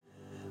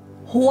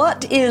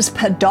What is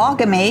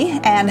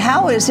pedogamy and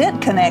how is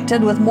it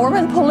connected with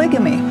Mormon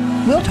polygamy?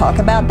 We'll talk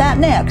about that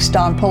next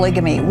on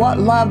Polygamy. What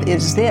love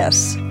is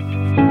this?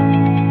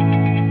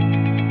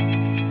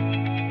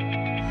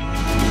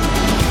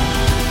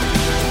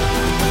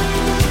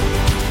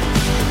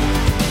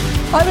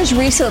 I was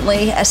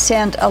recently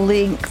sent a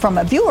link from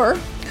a viewer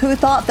who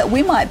thought that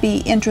we might be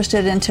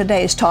interested in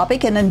today's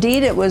topic, and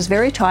indeed it was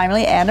very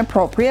timely and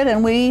appropriate,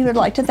 and we would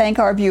like to thank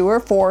our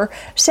viewer for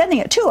sending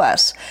it to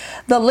us.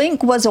 The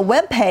link was a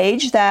web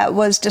page that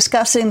was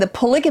discussing the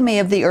polygamy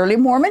of the early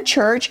Mormon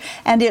Church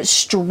and its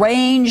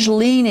strange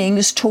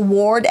leanings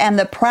toward and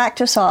the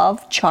practice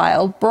of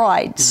child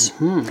brides.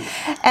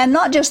 And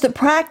not just the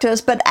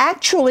practice, but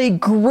actually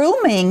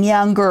grooming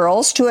young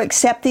girls to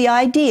accept the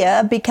idea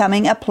of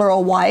becoming a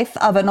plural wife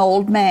of an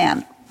old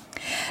man.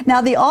 Now,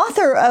 the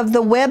author of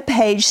the web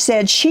page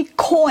said she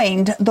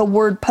coined the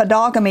word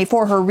pedogamy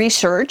for her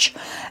research,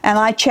 and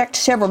I checked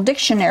several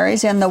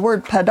dictionaries and the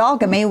word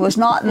pedogamy was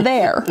not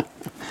there.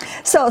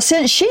 So,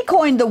 since she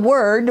coined the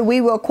word, we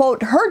will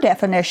quote her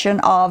definition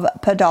of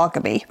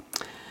pedogamy.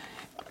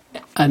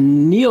 A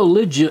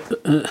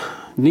neologism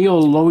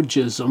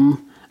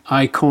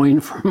I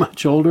coined for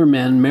much older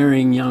men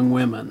marrying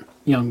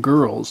young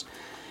girls.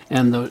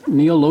 And the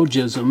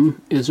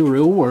neologism is a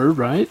real word,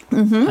 right?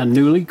 A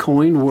newly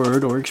coined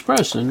word or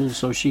expression, and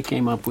so she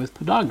came up with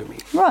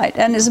pedogamy. Right,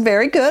 and it's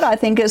very good. I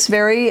think it's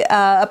very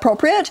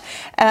appropriate,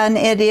 and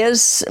it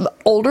is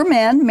older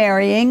men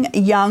marrying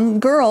young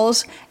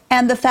girls,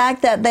 and the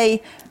fact that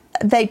they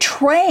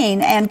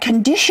train and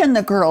condition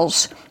the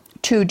girls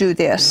to do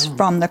this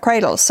from the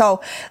cradle.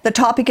 So the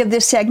topic of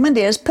this segment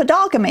is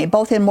pedogamy,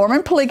 both in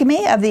Mormon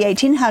polygamy of the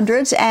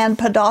 1800s and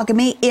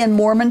pedogamy in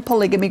Mormon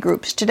polygamy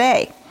groups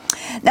today.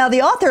 Now,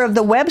 the author of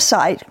the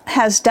website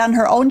has done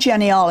her own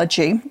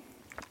genealogy,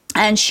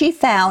 and she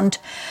found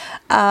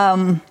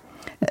that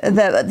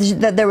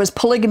there was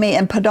polygamy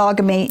and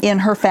pedogamy in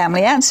her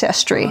family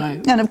ancestry.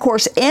 Right. And of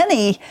course,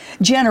 any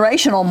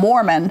generational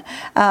Mormon,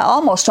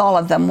 almost all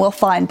of them, will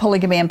find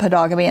polygamy and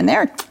pedogamy in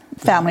their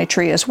family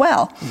tree as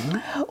well.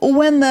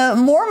 When the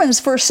Mormons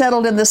first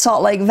settled in the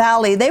Salt Lake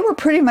Valley, they were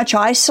pretty much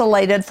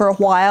isolated for a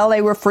while.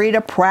 They were free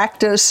to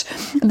practice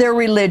their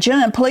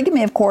religion, and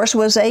polygamy, of course,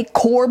 was a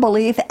core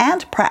belief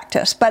and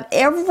practice. But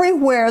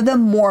everywhere the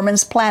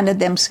Mormons planted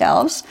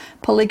themselves,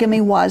 polygamy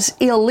was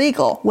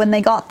illegal when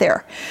they got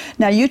there.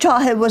 Now,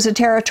 Utah was a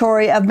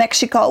territory of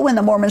Mexico when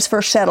the Mormons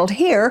first settled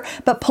here,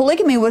 but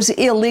polygamy was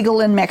illegal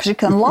in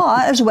Mexican law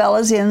as well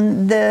as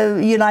in the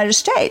United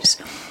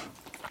States.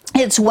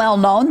 It's well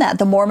known that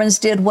the Mormons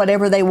did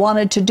whatever they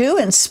wanted to do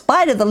in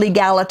spite of the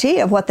legality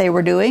of what they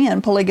were doing,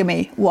 and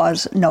polygamy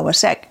was no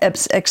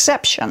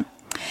exception.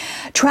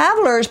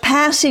 Travelers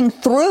passing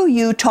through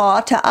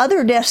Utah to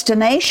other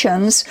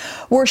destinations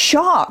were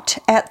shocked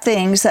at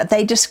things that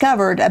they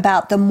discovered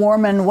about the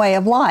Mormon way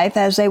of life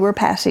as they were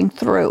passing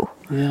through.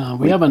 Yeah,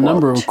 we have a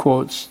number of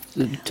quotes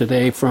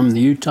today from the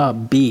Utah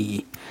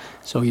Bee,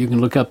 so you can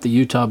look up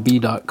the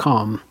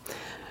utahbee.com.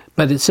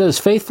 But it says,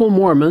 faithful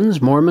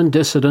Mormons, Mormon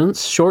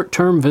dissidents,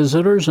 short-term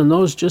visitors, and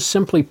those just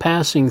simply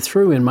passing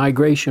through in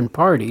migration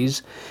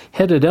parties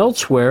headed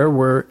elsewhere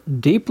were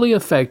deeply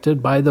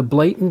affected by the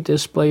blatant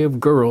display of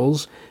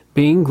girls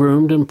being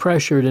groomed and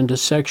pressured into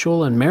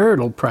sexual and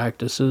marital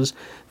practices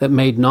that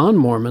made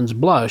non-Mormons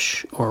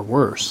blush or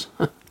worse.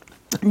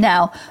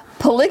 Now,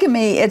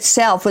 polygamy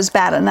itself was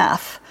bad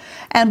enough.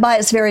 And by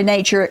its very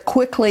nature, it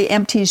quickly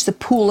empties the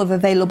pool of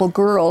available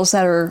girls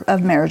that are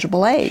of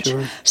marriageable age.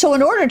 Sure. So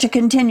in order to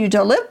continue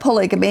to live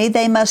polygamy,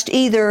 they must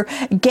either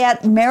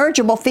get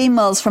marriageable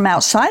females from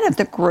outside of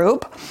the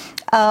group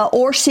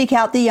or seek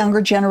out the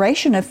younger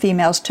generation of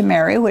females to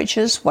marry, which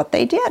is what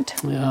they did.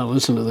 Yeah,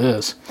 listen to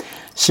this.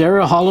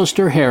 Sarah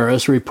Hollister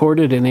Harris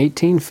reported in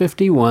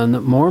 1851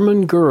 that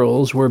Mormon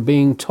girls were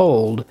being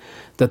told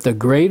that the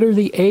greater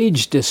the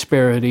age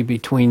disparity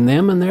between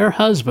them and their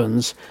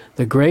husbands,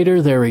 the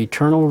greater their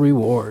eternal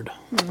reward.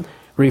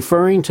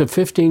 Referring to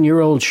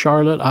 15-year-old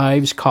Charlotte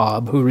Ives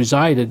Cobb, who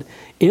resided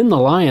in the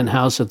Lion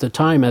House at the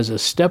time as a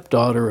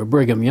stepdaughter of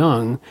Brigham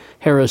Young,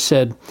 Harris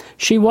said,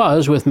 she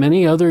was, with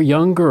many other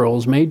young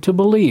girls, made to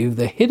believe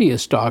the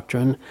hideous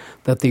doctrine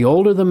that the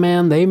older the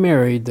man they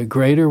married, the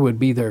greater would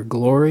be their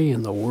glory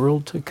in the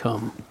world to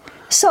come.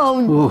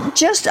 So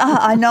just,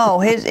 I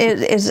know, it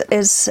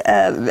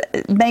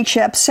makes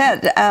you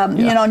upset.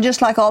 You know,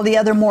 just like all the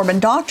other Mormon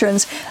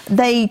doctrines,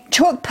 they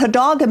took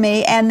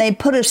pedogamy and they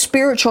put a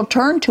spiritual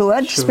turn to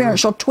it,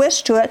 spiritual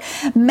twist to it,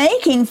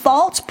 making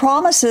false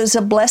promises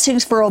of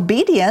blessings for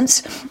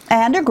obedience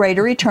and a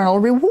greater eternal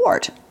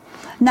reward.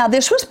 Now,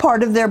 this was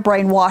part of their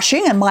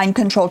brainwashing and mind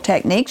control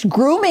techniques,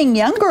 grooming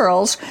young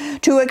girls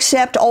to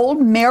accept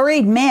old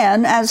married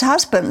men as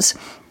husbands.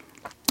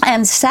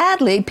 And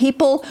sadly,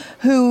 people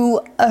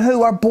who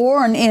are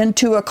born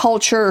into a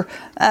culture,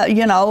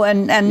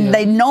 and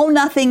they know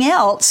nothing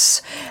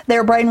else,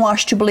 they're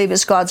brainwashed to believe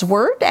it's God's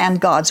word and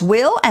God's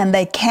will, and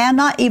they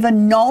cannot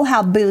even know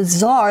how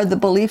bizarre the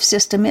belief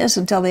system is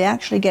until they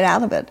actually get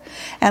out of it.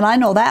 And I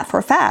know that for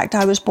a fact.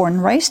 I was born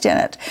and raised in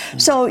it.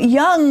 So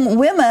young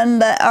women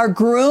that are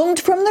groomed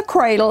from the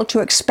cradle to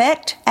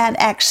expect and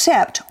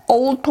accept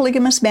old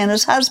polygamous men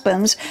as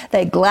husbands,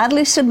 they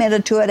gladly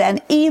submitted to it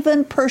and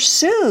even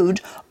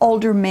pursued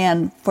older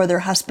men for their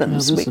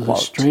husbands. Now, this is a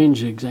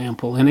strange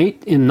example. In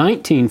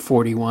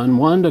 1941,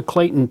 Wanda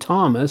Clayton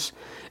Thomas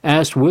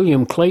asked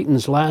William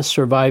Clayton's last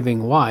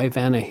surviving wife,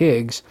 Anna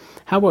Higgs,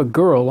 how a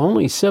girl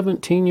only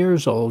 17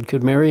 years old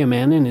could marry a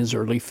man in his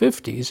early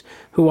 50s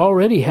who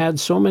already had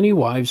so many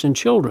wives and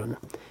children.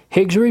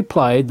 Higgs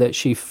replied that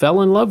she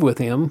fell in love with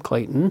him,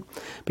 Clayton,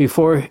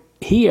 before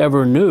he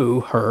ever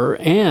knew her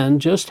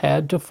and just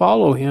had to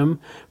follow him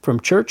from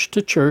church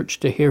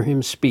to hear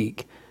him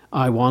speak.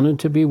 I wanted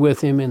to be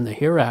with him in the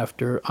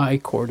hereafter. I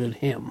courted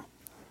him.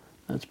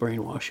 That's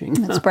brainwashing.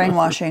 That's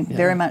brainwashing, yeah.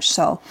 Very much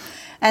so.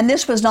 And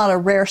this was not a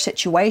rare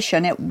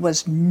situation. It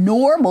was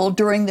normal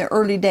during the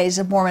early days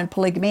of Mormon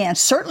polygamy and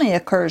certainly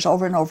occurs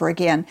over and over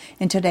again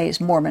in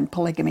today's Mormon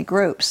polygamy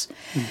groups.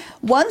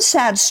 One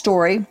sad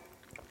story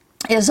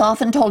is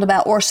often told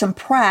about Orson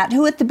Pratt,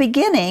 who at the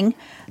beginning,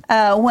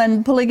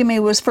 when polygamy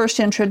was first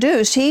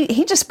introduced,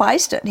 he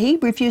despised it. He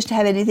refused to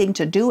have anything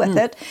to do with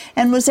it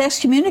and was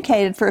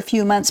excommunicated for a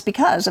few months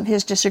because of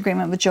his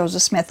disagreement with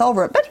Joseph Smith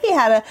over it. But he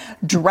had a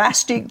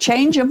drastic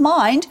change of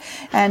mind,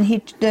 and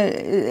he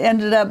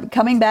ended up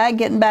coming back,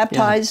 getting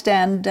baptized,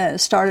 and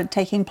started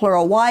taking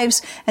plural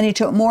wives. And he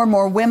took more and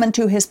more women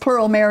to his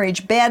plural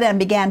marriage bed and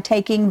began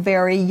taking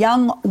very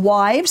young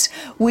wives.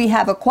 We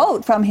have a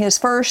quote from his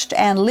first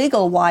and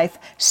legal wife,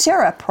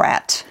 Sarah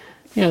Pratt.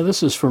 Yeah,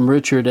 this is from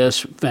Richard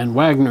S. Van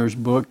Wagner's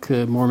book,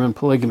 Mormon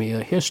Polygamy,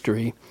 A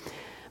History.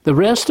 The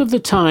rest of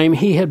the time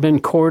he had been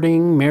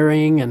courting,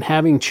 marrying, and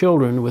having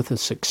children with a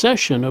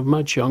succession of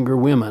much younger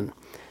women.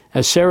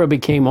 As Sarah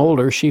became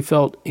older, she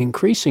felt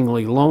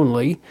increasingly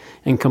lonely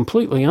and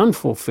completely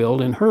unfulfilled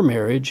in her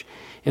marriage.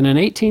 In an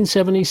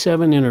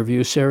 1877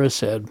 interview, Sarah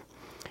said,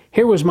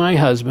 "Here was my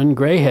husband,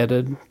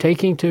 gray-headed,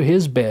 taking to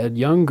his bed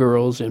young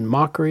girls in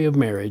mockery of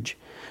marriage.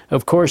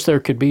 Of course, there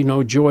could be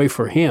no joy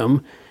for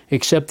him,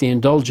 except the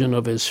indulgence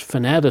of his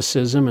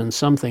fanaticism and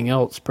something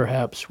else,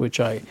 perhaps, which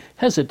I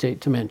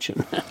hesitate to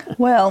mention."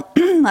 Well,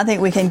 I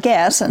think we can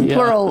guess. And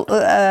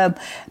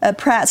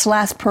Pratt's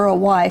last plural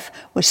wife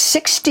was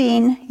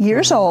 16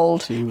 years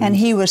old, and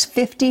he was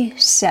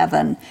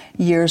 57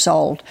 years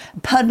old.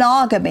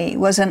 Panogamy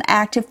was an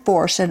active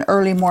force in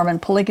early Mormon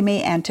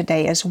polygamy and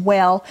today as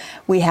well.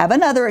 We have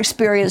another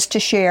experience to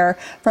share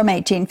from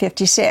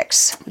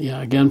 1856.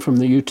 Yeah, again from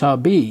the Utah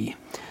Bee.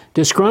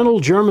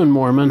 Disgruntled German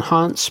Mormon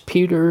Hans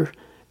Peter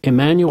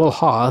Emanuel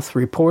Hoth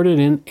reported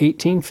in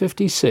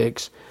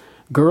 1856,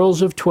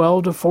 girls of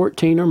 12 to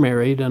 14 are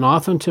married, and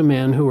often to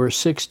men who are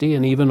 60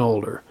 and even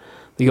older.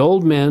 The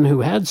old men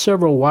who had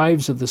several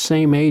wives of the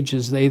same age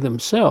as they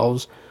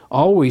themselves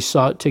always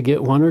sought to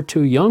get one or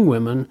two young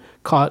women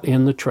caught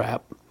in the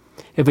trap.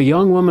 If a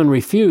young woman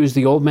refused,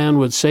 the old man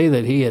would say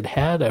that he had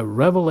had a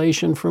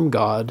revelation from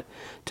God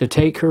to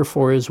take her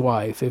for his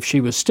wife. If she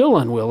was still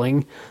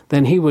unwilling,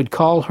 then he would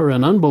call her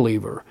an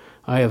unbeliever.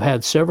 I have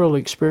had several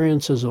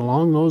experiences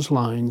along those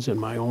lines in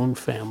my own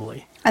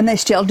family. And they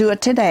still do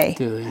it today.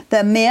 Do they?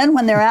 The men,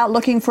 when they're out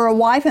looking for a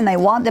wife and they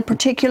want the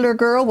particular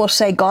girl, will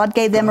say God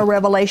gave them a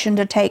revelation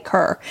to take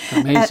her.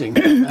 Amazing.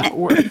 That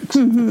works.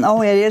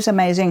 Oh, it is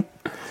amazing.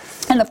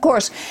 And of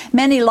course,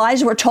 many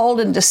lies were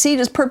told and deceit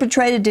is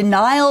perpetrated,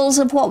 denials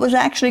of what was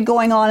actually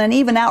going on, and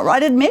even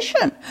outright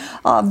admission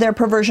of their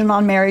perversion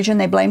on marriage,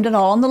 and they blamed it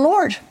all on the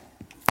Lord.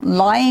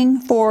 Lying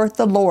for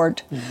the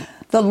Lord. Mm-hmm.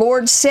 The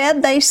Lord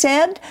said, they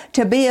said,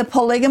 to be a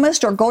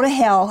polygamist or go to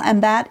hell,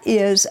 and that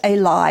is a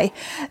lie.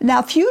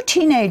 Now, few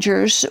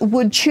teenagers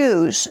would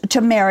choose to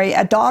marry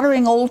a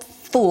doddering old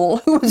fool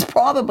who was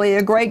probably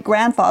a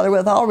great-grandfather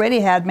with already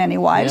had many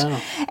wives,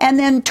 and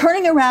then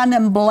turning around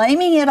and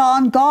blaming it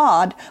on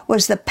God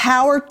was the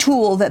power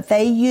tool that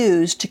they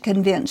used to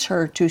convince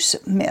her to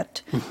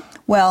submit.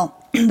 Well,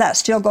 that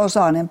still goes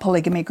on in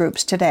polygamy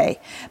groups today.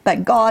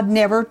 But God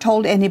never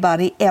told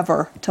anybody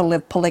ever to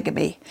live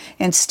polygamy.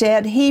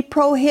 Instead, He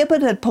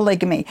prohibited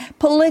polygamy.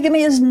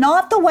 Polygamy is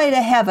not the way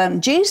to heaven.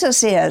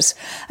 Jesus is.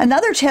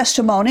 Another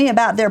testimony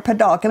about their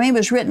podogamy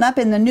was written up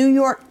in the New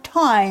York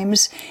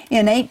Times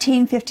in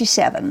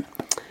 1857.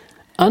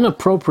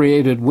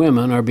 Unappropriated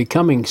women are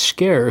becoming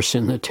scarce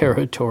in the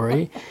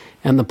territory,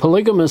 and the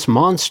polygamous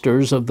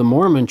monsters of the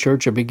Mormon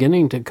Church are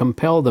beginning to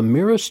compel the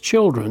merest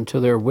children to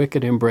their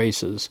wicked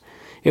embraces.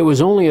 It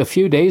was only a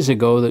few days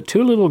ago that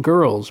two little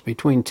girls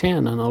between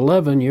 10 and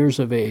 11 years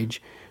of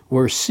age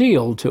were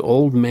sealed to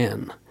old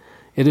men.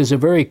 It is a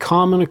very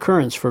common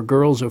occurrence for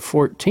girls of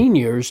 14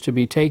 years to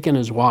be taken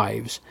as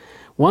wives.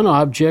 One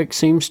object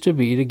seems to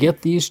be to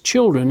get these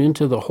children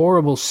into the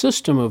horrible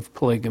system of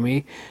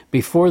polygamy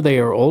before they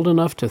are old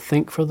enough to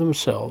think for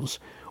themselves,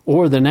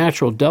 or the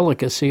natural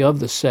delicacy of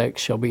the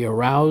sex shall be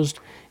aroused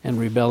and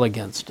rebel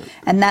against it.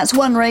 And that's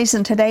one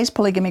reason today's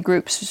polygamy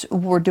groups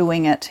were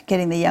doing it,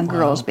 getting the young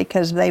girls,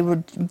 because they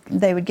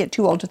would get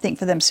too old to think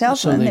for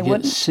themselves, So and they they get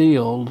wouldn't.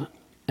 sealed,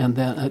 and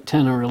then at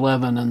 10 or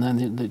 11, and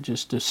then they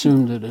just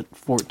assumed that at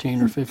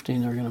 14 or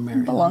 15 they're going to marry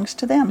them. Belongs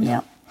to them,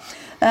 yeah.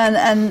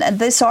 And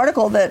this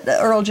article that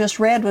Earl just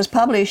read was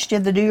published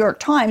in the New York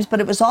Times,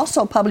 but it was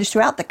also published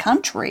throughout the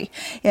country,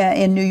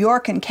 in New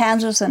York and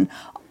Kansas and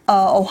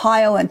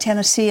Ohio and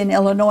Tennessee and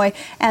Illinois,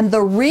 and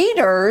the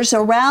readers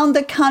around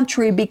the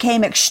country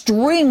became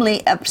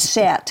extremely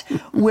upset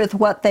with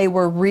what they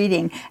were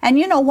reading. And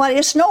you know what?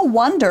 It's no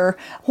wonder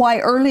why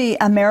early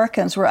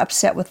Americans were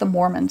upset with the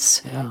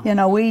Mormons. Yeah. You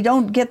know, we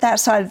don't get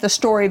that side of the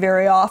story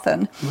very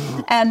often.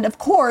 And of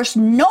course,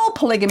 no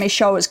polygamy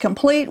show is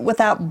complete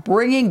without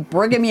bringing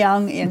Brigham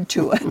Young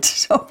into it.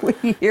 So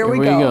here we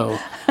go.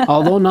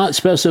 Although not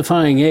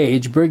specifying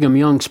age, Brigham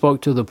Young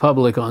spoke to the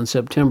public on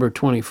September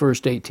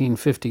 21st,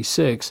 1856,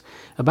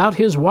 about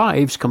his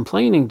wives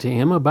complaining to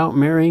him about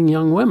marrying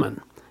young women.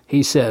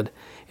 He said,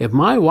 "If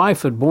my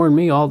wife had borne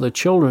me all the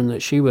children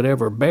that she would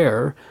ever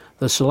bear,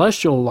 the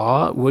celestial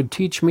law would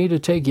teach me to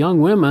take young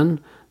women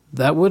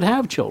that would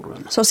have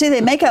children." So see,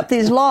 they make up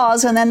these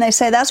laws and then they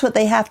say that's what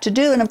they have to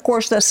do. And of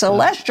course, the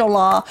celestial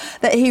law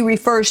that he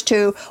refers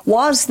to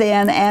was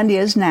then and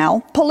is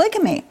now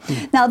polygamy.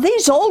 Now,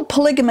 these old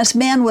polygamous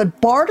men would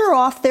barter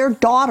off their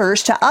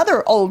daughters to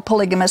other old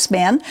polygamous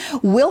men.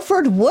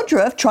 Wilford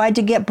Woodruff tried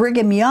to get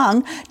Brigham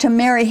Young to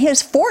marry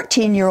his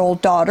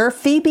 14-year-old daughter,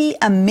 Phoebe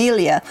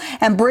Amelia.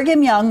 And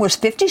Brigham Young was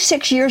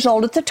 56 years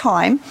old at the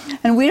time.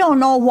 And we don't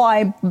know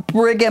why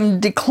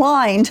Brigham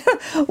declined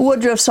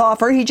Woodruff's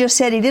offer. He just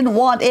said he didn't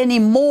want any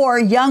more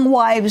young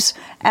wives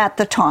at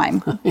the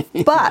time.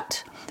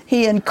 But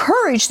he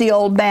encouraged the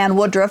old man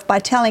Woodruff by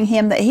telling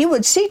him that he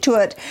would see to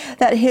it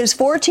that his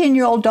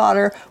 14-year-old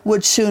daughter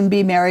would soon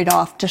be married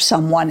off to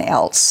someone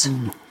else.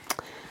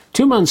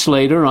 2 months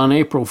later, on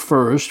April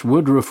 1st,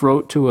 Woodruff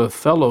wrote to a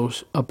fellow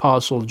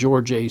apostle,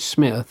 George A.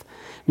 Smith,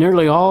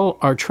 "Nearly all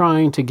are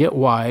trying to get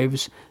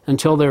wives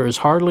until there is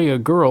hardly a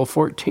girl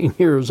 14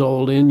 years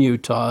old in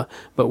Utah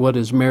but what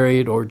is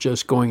married or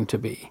just going to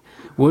be."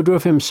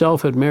 Woodruff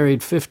himself had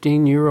married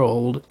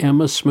 15-year-old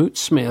Emma Smoot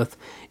Smith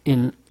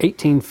in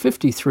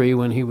 1853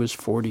 when he was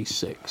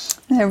 46.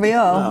 There we go.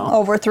 Wow.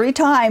 Over 3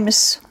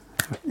 times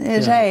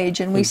his age,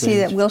 and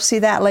we'll see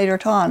that later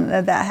on.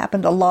 That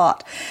happened a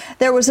lot.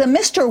 There was a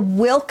Mr.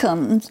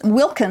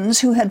 Wilkins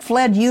who had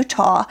fled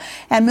Utah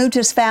and moved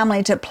his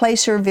family to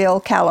Placerville,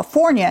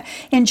 California.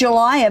 In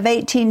July of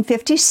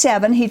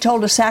 1857, he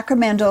told a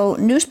Sacramento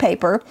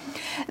newspaper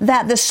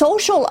that the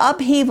social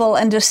upheaval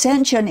and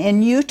dissension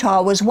in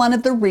Utah was one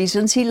of the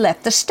reasons he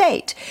left the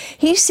state.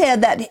 He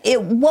said that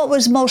what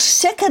was most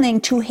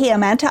sickening to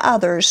him and to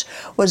others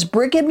was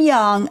Brigham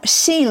Young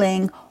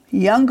sealing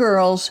young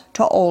girls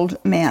to old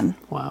men.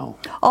 Wow.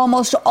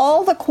 Almost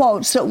all the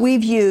quotes that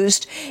we've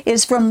used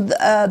is from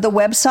the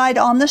website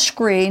on the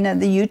screen at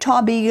the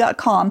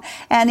utahbee.com,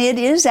 and it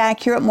is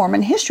accurate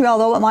Mormon history,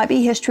 although it might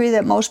be history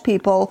that most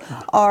people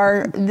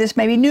this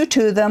may be new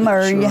to them,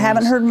 or you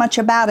haven't heard much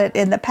about it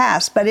in the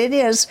past, but it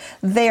is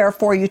there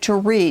for you to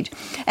read.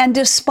 And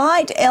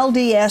despite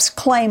LDS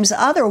claims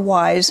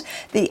otherwise,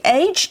 the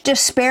age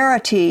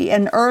disparity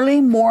in early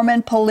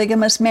Mormon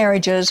polygamous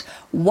marriages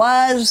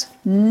was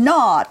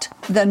not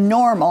the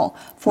normal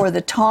for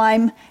the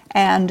time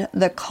and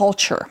the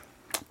culture.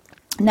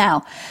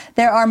 Now,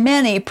 there are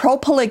many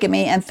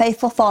pro-polygamy and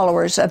faithful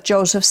followers of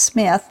Joseph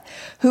Smith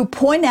who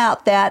point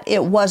out that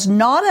it was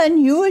not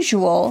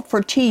unusual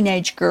for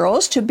teenage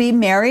girls to be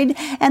married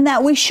and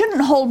that we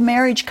shouldn't hold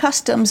marriage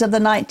customs of the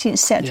 19th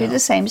century the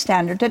same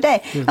standard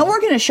today. And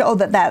we're going to show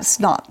that that's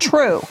not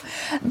true.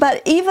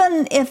 But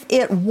even if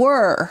it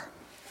were,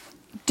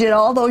 did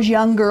all those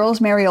young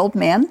girls marry old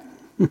men?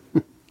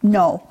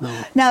 No.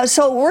 Now,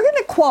 so we're going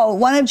to quote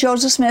one of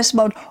Joseph Smith's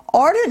most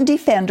ardent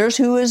defenders,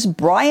 who is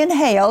Brian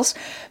Hales,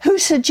 who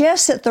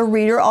suggests that the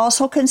reader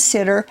also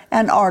consider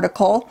an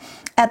article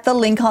at the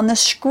link on the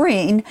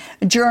screen,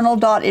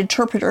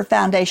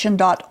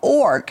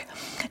 journal.interpreterfoundation.org.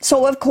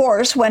 So, of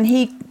course, when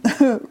he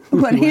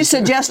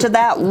suggested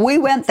that, we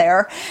went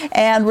there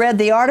and read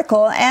the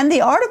article, and the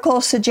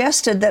article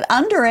suggested that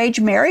underage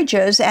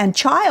marriages and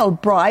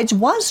child brides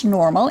was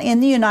normal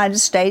in the United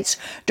States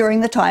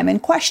during the time in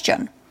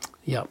question.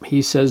 Yep,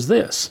 he says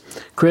this: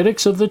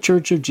 "Critics of the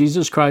Church of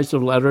Jesus Christ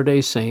of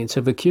Latter-day Saints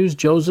have accused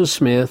Joseph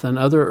Smith and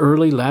other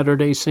early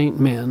Latter-day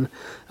Saint men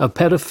of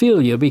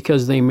pedophilia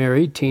because they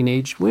married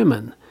teenage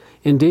women.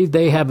 Indeed,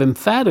 they have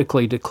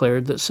emphatically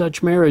declared that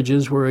such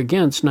marriages were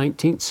against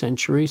 19th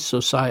century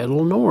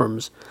societal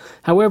norms.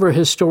 However,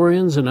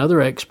 historians and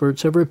other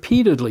experts have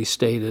repeatedly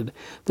stated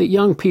that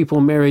young people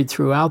married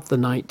throughout the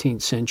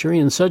 19th century,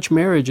 and such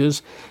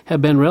marriages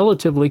have been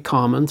relatively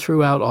common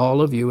throughout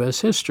all of U.S.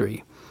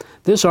 history.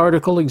 This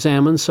article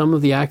examines some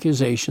of the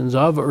accusations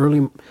of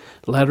early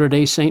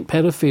Latter-day Saint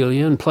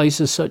pedophilia and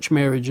places such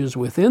marriages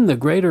within the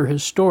greater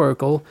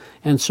historical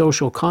and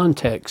social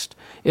context,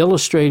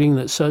 illustrating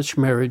that such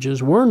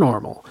marriages were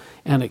normal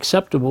and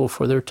acceptable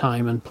for their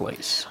time and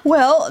place.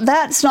 Well,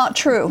 that's not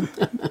true.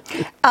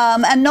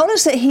 And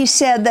notice that he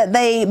said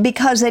that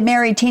because they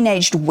married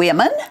teenaged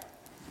women.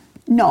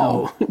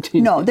 No,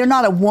 they're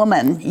not a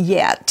woman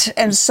yet.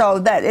 And so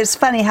that it's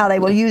funny how they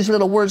will use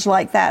little words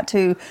like that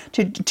to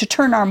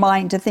turn our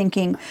mind to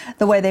thinking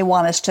the way they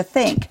want us to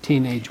think.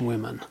 Teenage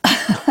women.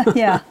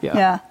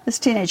 Yeah. It's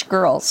teenage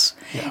girls.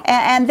 Yeah.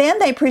 And then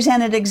they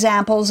presented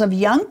examples of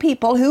young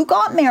people who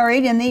got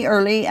married in the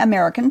early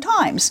American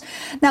times.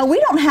 Now,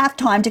 we don't have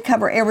time to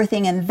cover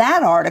everything in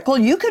that article.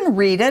 You can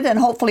read it and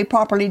hopefully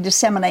properly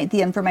disseminate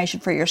the information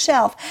for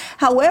yourself.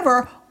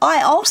 However,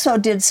 I also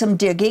did some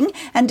digging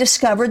and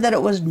discovered that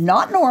it was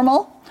not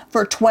normal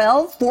for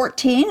 12,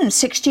 14, and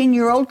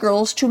 16-year-old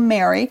girls to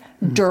marry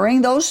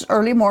during those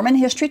early Mormon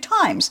history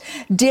times.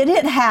 Did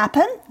it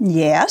happen?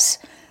 Yes.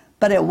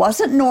 But it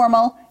wasn't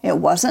normal. It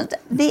wasn't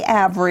the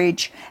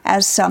average,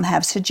 as some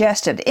have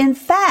suggested. In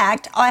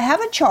fact, I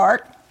have a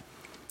chart,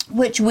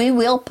 which we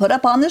will put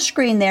up on the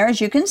screen there,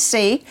 as you can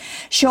see,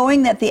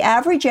 showing that the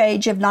average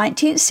age of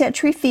 19th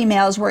century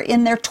females were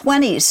in their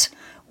 20s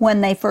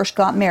when they first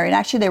got married.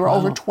 Actually, they were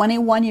over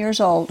 21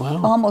 years old,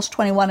 almost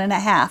 21 and a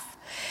half.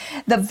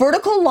 The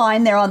vertical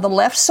line there on the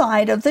left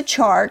side of the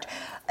chart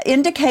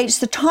indicates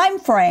the time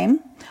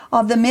frame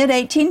of the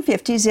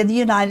mid-1850s in the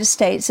United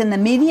States, and the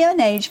median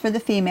age for the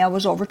female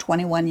was over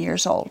 21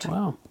 years old.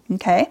 Wow.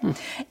 Okay.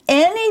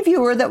 Any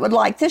viewer that would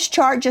like this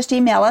chart, just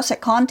email us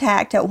at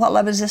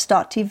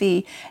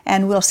contact@whatloveisthis.tv,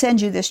 and we'll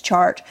send you this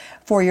chart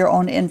for your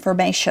own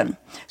information.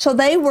 So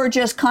they were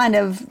just kind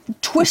of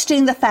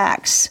twisting the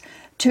facts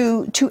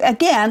to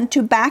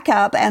back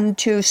up and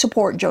to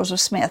support Joseph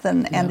Smith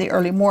and the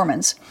early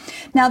Mormons.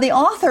 Now, the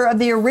author of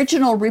the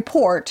original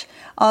report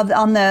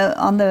on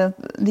the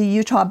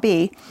Utah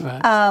Bee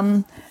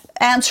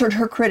answered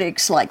her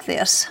critics like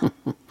this.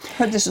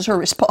 This is her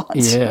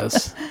response.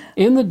 Yes.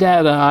 In the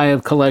data I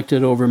have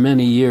collected over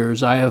many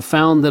years, I have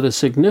found that a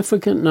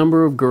significant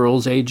number of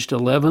girls aged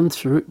 11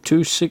 through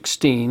to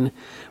 16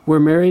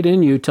 were married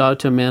in Utah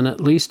to men at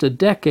least a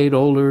decade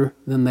older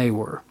than they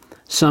were.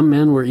 Some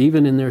men were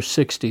even in their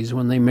 60s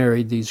when they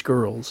married these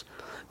girls.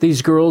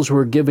 These girls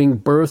were giving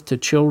birth to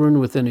children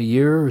within a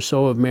year or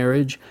so of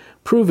marriage,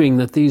 proving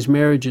that these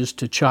marriages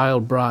to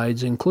child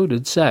brides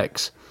included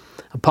sex.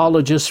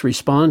 Apologists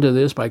respond to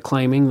this by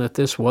claiming that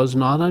this was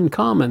not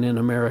uncommon in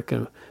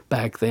America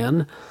back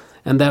then,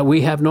 and that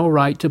we have no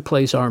right to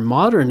place our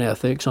modern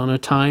ethics on a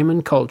time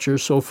and culture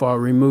so far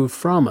removed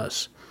from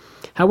us.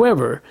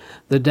 However,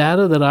 the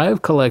data that I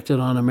have collected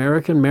on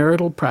American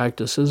marital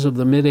practices of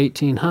the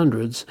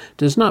mid-1800s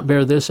does not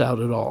bear this out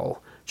at all.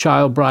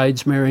 Child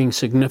brides marrying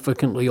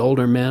significantly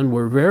older men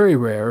were very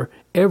rare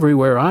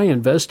everywhere I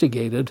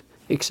investigated,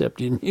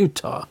 except in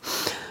Utah.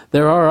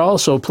 There are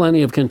also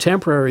plenty of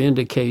contemporary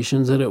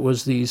indications that it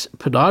was these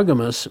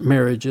polygamous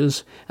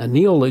marriages, a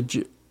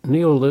neologism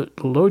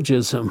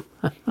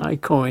I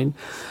coined,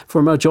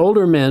 for much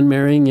older men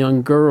marrying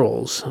young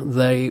girls,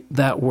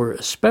 that were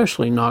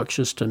especially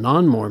noxious to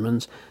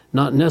non-Mormons,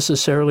 not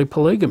necessarily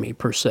polygamy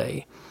per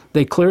se.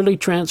 They clearly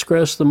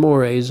transgressed the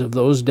mores of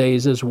those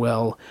days as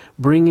well,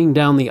 bringing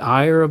down the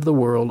ire of the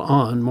world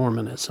on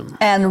Mormonism.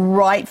 And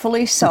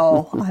rightfully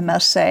so, I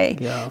must say.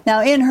 Yeah.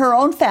 Now, in her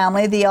own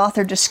family, the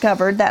author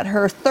discovered that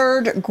her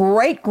third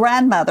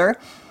great-grandmother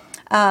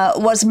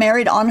was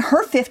married on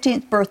her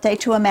 15th birthday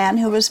to a man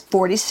who was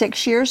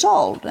 46 years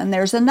old. And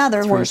there's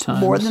another who was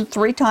more than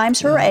 3 times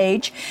her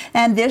age,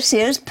 and this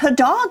is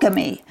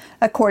podogamy,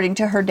 according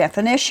to her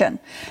definition.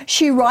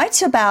 She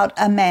writes about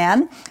a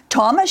man,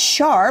 Thomas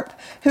Sharp,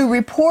 who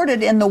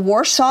reported in the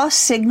Warsaw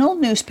Signal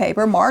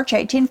newspaper, March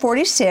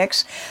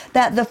 1846,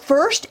 that the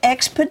first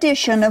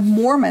expedition of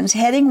Mormons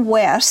heading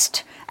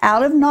west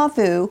out of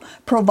Nauvoo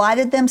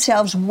provided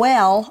themselves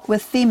well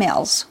with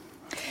females.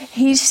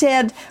 He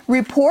said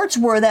reports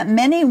were that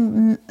many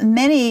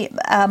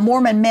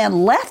Mormon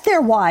men left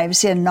their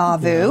wives in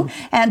Nauvoo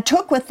and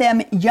took with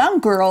them young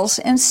girls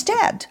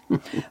instead.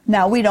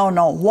 Now, we don't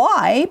know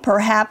why.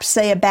 Perhaps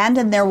they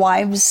abandoned their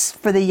wives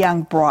for the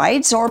young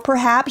brides, or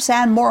perhaps,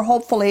 and more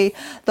hopefully,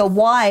 the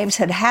wives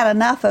had had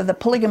enough of the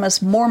polygamous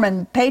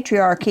Mormon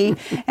patriarchy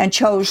and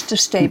chose to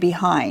stay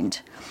behind.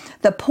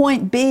 The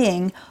point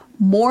being,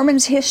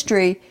 Mormon's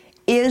history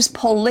is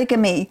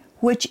polygamy,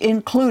 which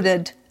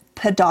included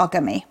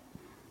podogamy.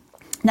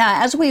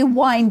 Now, as we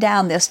wind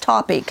down this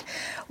topic,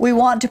 we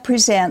want to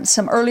present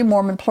some early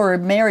Mormon plural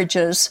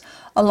marriages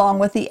along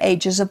with the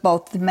ages of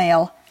both the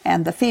male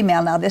and the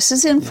female. Now, this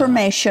is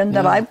information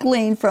that I've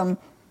gleaned from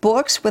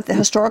books with the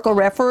historical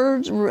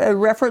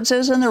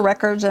references and the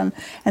records and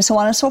so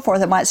on and so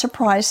forth. It might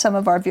surprise some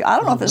of our viewers. I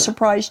don't know if it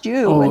surprised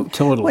you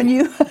when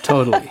you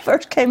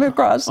first came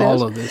across this.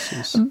 All of this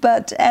is.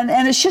 But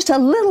and it's just a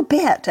little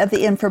bit of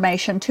the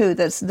information too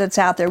that's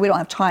out there. We don't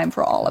have time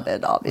for all of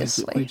it,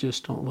 obviously. We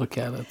just don't look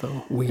at it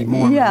though. We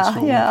Mormons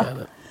don't look at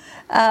it.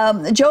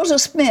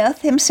 Joseph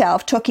Smith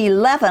himself took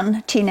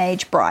 11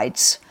 teenage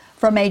brides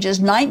from ages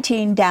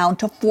 19 down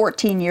to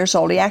 14 years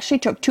old. He actually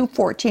took two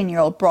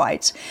 14-year-old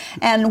brides.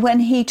 And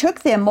when he took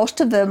them, most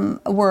of them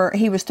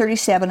he was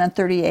 37 and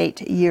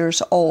 38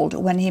 years old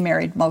when he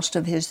married most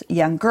of his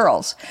young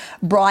girls.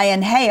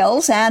 Brian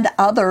Hales and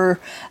other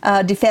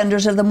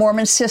defenders of the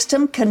Mormon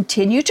system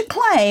continue to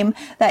claim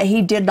that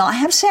he did not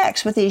have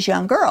sex with these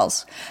young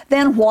girls.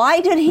 Then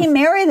why did he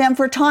marry them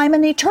for time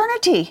and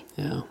eternity?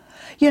 Yeah.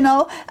 You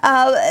know,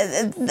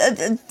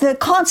 the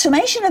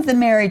consummation of the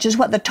marriage is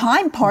what the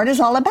time part is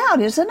all about,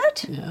 isn't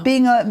it? Yeah.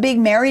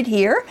 Being married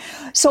here.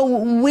 So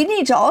we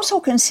need to also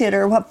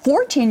consider what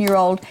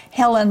 14-year-old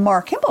Helen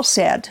Mar Kimball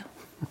said.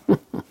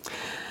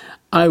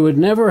 I would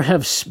never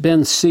have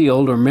been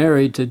sealed or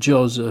married to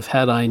Joseph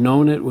had I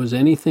known it was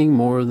anything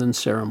more than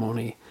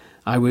ceremony.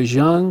 I was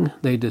young.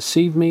 They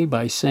deceived me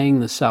by saying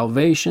the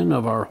salvation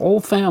of our whole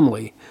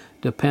family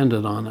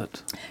depended on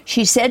it.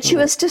 She said she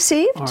was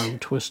deceived. Arm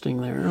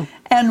twisting there.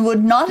 And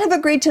would not have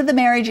agreed to the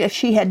marriage if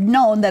she had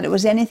known that it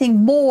was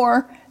anything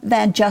more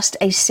than just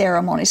a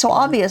ceremony. So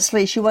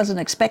obviously she wasn't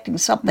expecting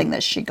something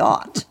that she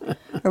got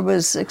or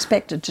was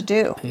expected to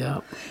do.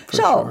 Yeah,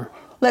 sure.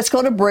 Let's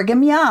go to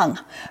Brigham Young.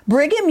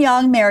 Brigham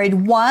Young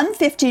married one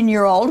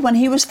 15-year-old when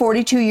he was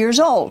 42 years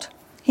old.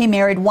 He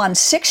married one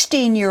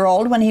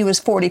 16-year-old when he was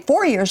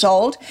 44 years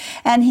old,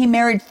 and he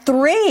married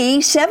three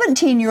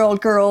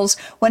 17-year-old girls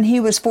when he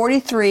was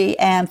 43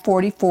 and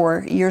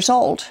 44 years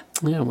old.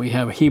 Yeah, we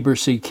have Heber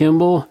C.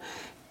 Kimball,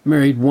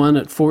 married one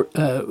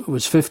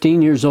was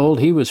 15 years old.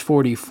 He was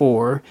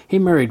 44. He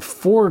married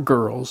four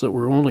girls that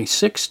were only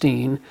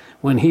 16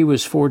 when he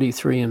was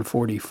 43 and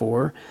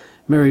 44.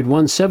 Married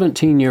one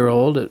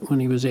 17-year-old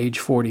when he was age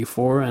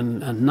 44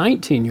 and a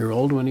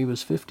 19-year-old when he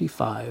was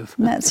 55.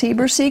 And that's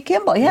Heber C.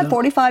 Kimball. He had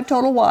 45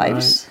 total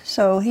wives,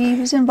 so he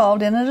was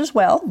involved in it as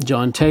well.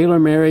 John Taylor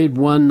married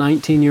one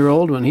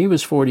 19-year-old when he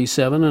was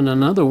 47 and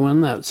another one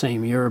that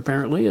same year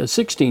apparently, a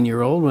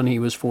 16-year-old when he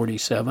was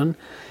 47.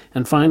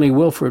 And finally,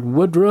 Wilford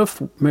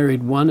Woodruff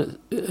married one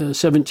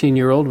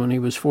 17-year-old when he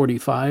was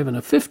 45 and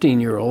a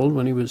 15-year-old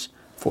when he was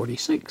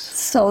 46.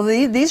 So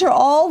these are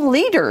all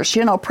leaders,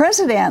 you know,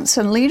 presidents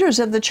and leaders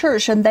of the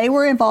church, and they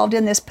were involved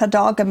in this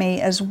podogamy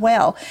as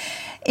well.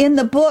 In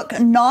the book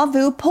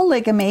Nauvoo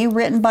Polygamy,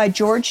 written by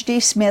George D.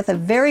 Smith, a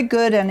very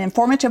good and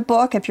informative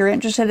book if you're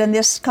interested in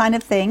this kind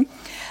of thing,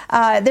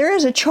 there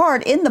is a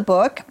chart in the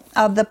book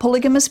of the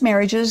polygamous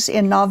marriages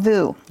in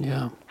Nauvoo.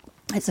 Yeah.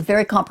 It's a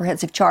very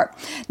comprehensive chart.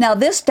 Now,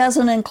 this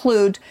doesn't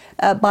include,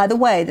 by the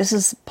way, this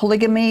is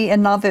polygamy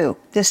in Nauvoo.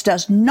 This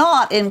does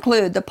not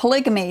include the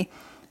polygamy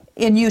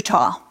in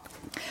Utah.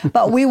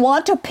 But we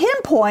want to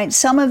pinpoint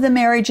some of the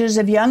marriages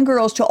of young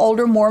girls to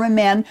older Mormon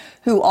men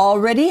who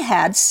already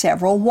had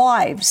several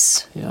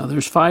wives. Yeah,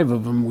 there's 5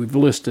 of them we've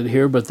listed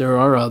here, but there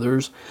are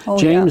others.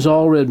 James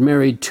Allred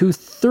married 2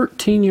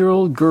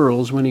 13-year-old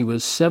girls when he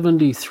was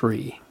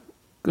 73.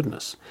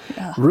 Goodness.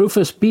 Yeah.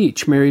 Rufus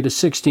Beach married a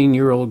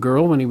 16-year-old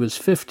girl when he was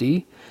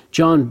 50.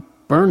 John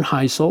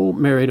Bernheisel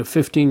married a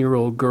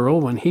 15-year-old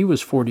girl when he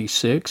was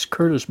 46.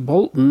 Curtis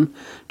Bolton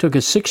took a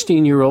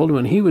 16-year-old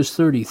when he was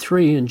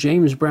 33. And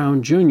James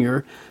Brown Jr.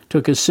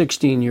 took a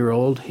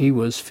 16-year-old. He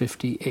was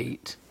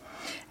 58.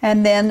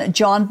 And then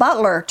John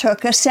Butler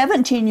took a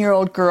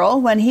 17-year-old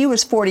girl when he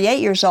was 48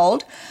 years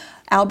old.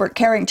 Albert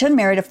Carrington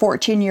married a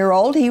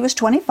 14-year-old. He was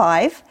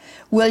 25.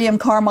 William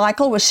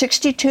Carmichael was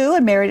 62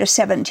 and married a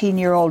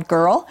 17-year-old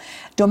girl.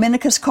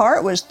 Dominicus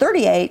Cart was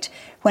 38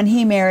 when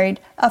he married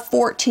a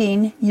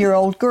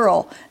 14-year-old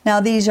girl. Now,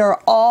 these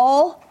are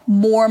all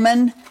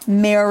Mormon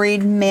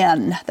married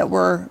men that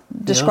we're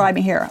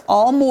describing here.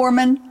 All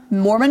Mormon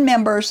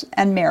members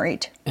and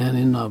married. And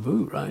in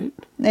Nauvoo, right?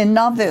 In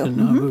Nauvoo. In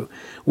Nauvoo.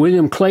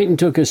 William Clayton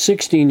took a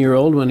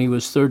 16-year-old when he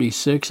was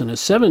 36 and a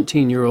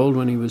 17-year-old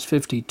when he was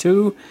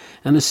 52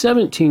 and a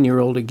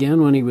 17-year-old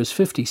again when he was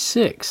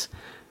 56.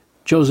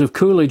 Joseph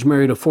Coolidge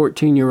married a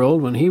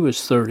 14-year-old when he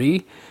was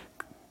 30.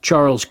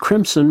 Charles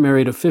Crimson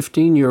married a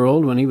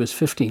 15-year-old when he was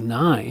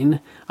 59.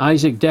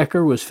 Isaac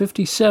Decker was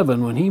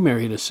 57 when he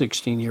married a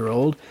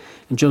 16-year-old.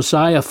 And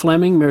Josiah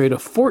Fleming married a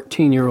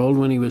 14-year-old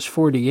when he was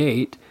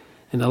 48.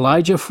 And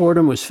Elijah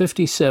Fordham was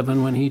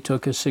 57 when he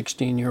took a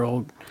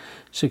 16-year-old.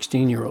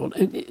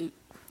 And,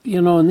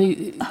 you know,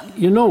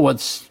 you know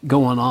what's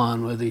going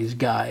on with these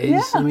guys.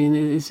 Yeah. I mean,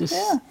 it's just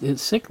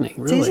it's sickening,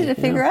 really. It's easy to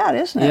figure out,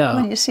 isn't it,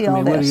 when you see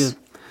all this?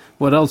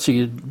 What else are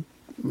you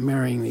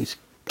marrying these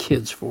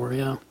kids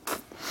for,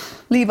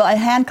 Levi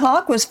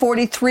Hancock was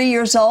 43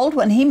 years old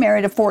when he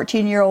married a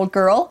 14-year-old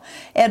girl.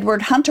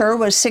 Edward Hunter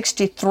was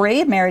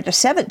 63, married a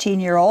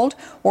 17-year-old.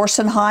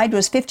 Orson Hyde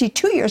was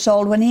 52 years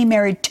old when he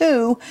married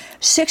 2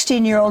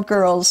 16-year-old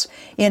girls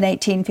in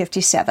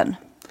 1857.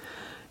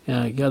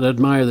 Yeah, you got to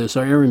admire this.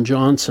 Aaron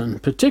Johnson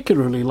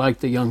particularly liked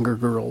the younger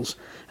girls.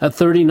 At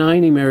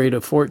 39, he married a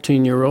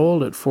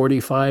 14-year-old. At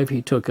 45,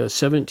 he took a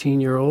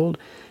 17-year-old.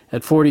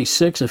 At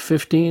 46, a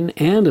 15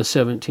 and a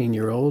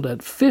 17-year-old.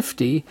 At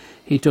 50,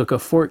 he took a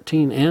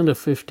 14 and a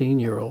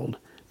 15-year-old.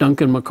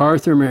 Duncan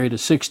MacArthur married a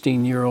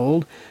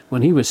 16-year-old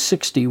when he was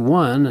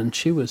 61, and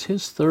she was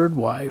his third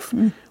wife.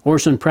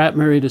 Orson Pratt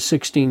married a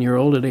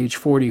 16-year-old at age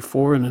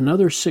 44 and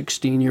another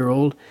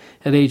 16-year-old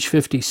at age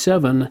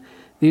 57.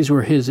 These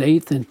were his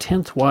 8th and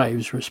 10th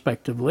wives,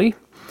 respectively.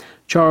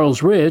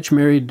 Charles Rich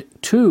married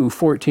 2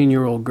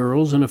 14-year-old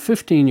girls and a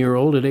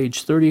 15-year-old at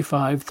age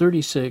 35,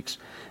 36,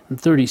 and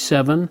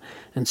 37.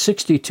 And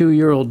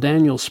 62-year-old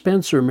Daniel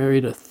Spencer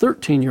married a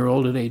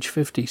 13-year-old at age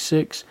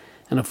 56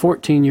 and a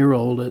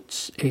 14-year-old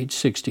at age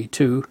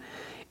 62.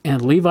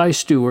 And Levi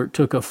Stewart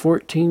took a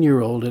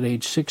 14-year-old at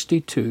age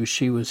 62.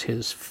 She was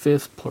his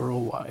 5th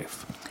plural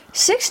wife.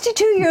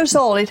 62 years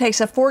old, he takes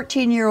a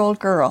 14-year-old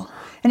girl,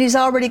 and he's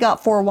already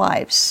got 4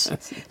 wives.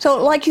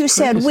 So like you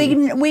said,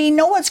 we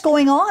know what's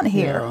going on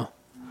here. Yeah.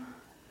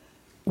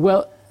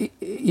 Well,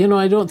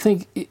 I don't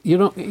think,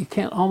 you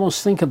can't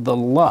almost think of the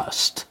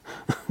lust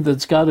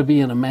that's got to be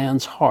in a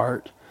man's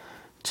heart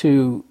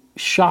to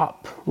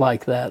shop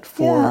like that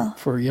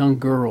for young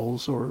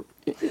girls or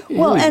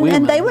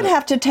and they would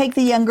have to take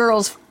the young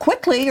girls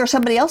quickly, or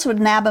somebody else would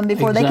nab them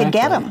before they could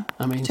get them.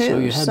 I mean, so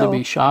you had to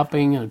be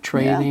shopping and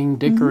trading,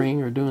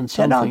 dickering, or doing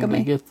something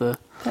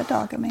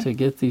to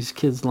get these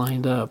kids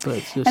lined up.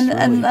 It's just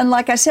and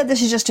like I said,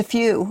 this is just a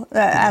few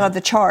out of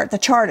the chart. The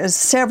chart is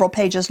several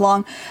pages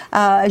long.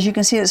 As you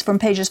can see, it's from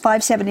pages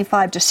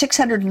 575 to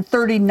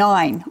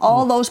 639.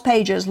 All those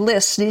pages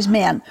list these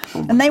men,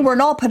 and they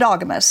weren't all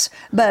polygamous,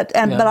 but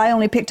I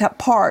only picked out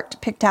part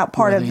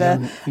of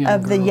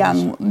the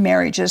young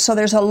marriages. So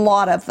there's a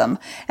lot of them,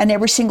 and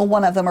every single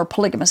one of them are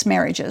polygamous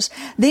marriages.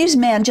 These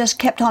men just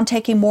kept on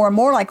taking more and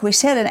more, like we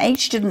said, and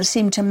age didn't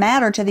seem to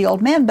matter to the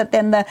old men. But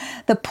then the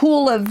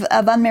pool of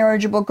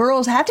unmarriageable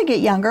girls had to get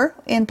younger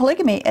in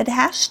polygamy. It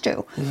has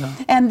to. Yeah.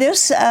 And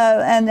this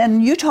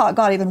and Utah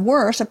got even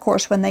worse, of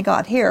course, when they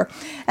got here.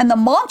 And the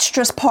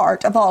monstrous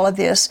part of all of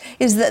this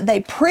is that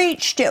they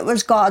preached it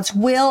was God's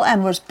will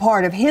and was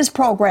part of His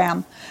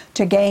program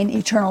to gain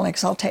eternal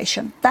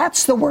exaltation.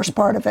 That's the worst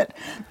part of it.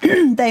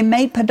 They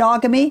made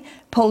polygamy,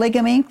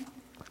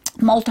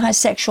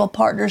 multisexual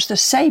partners the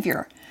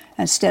Savior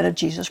instead of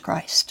Jesus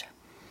Christ.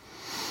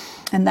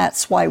 And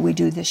that's why we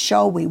do this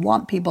show. We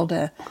want people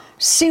to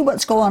see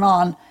what's going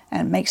on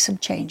and make some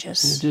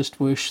changes. I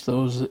just wish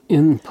those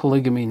in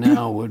polygamy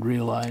now would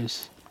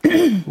realize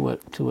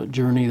what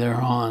journey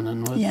they're on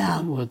and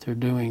what they're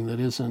doing that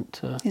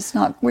isn't... it's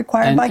not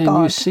required by God.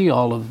 And you see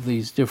all of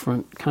these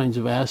different kinds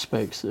of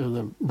aspects,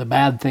 the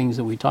bad things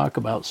that we talk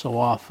about so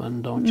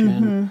often, don't you,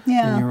 in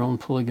your own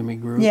polygamy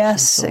groups?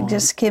 Yes, it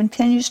just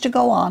continues to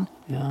go on.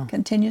 Yeah.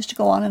 Continues to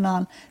go on and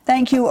on.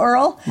 Thank you,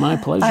 Earl. My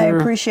pleasure. I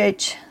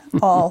appreciate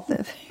all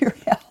of your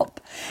help.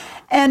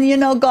 And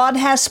God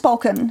has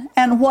spoken,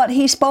 and what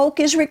He spoke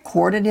is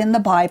recorded in the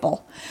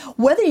Bible.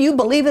 Whether you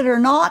believe it or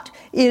not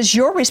is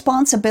your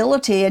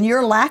responsibility, and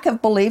your lack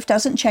of belief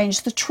doesn't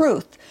change the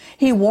truth.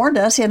 He warned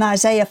us in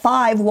Isaiah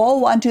 5,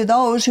 "Woe unto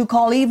those who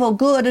call evil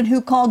good and who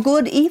call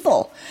good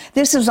evil."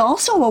 This is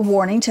also a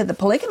warning to the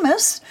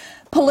polygamists.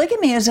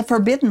 Polygamy is a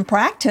forbidden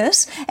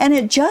practice, and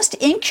it just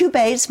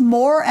incubates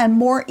more and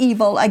more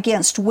evil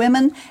against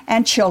women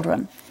and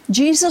children.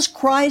 Jesus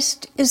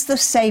Christ is the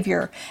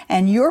Savior,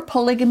 and your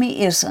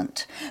polygamy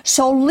isn't.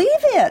 So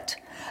leave it.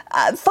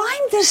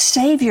 Find the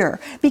Savior,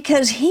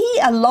 because He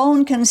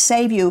alone can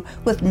save you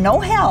with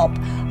no help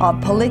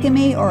of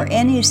polygamy or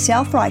any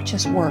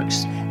self-righteous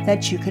works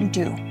that you can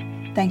do.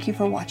 Thank you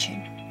for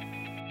watching.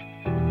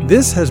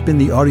 This has been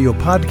the audio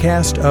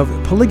podcast of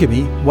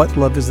Polygamy, What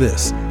Love Is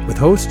This? With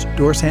host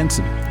Doris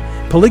Hanson.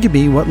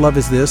 Polygamy, What Love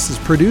Is This? Is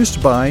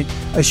produced by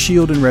A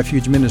Shield and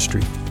Refuge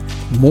Ministry.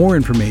 More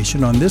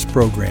information on this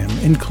program,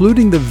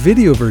 including the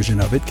video version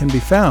of it, can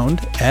be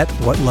found at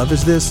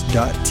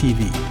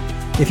whatloveisthis.tv.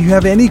 If you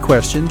have any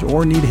questions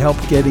or need help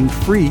getting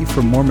free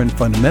from Mormon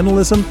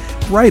fundamentalism,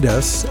 write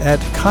us at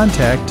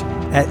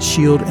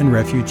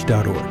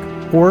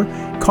contact@shieldandrefuge.org or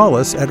call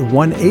us at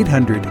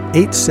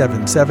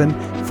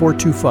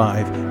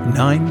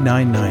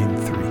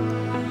 1-800-877-425-9993.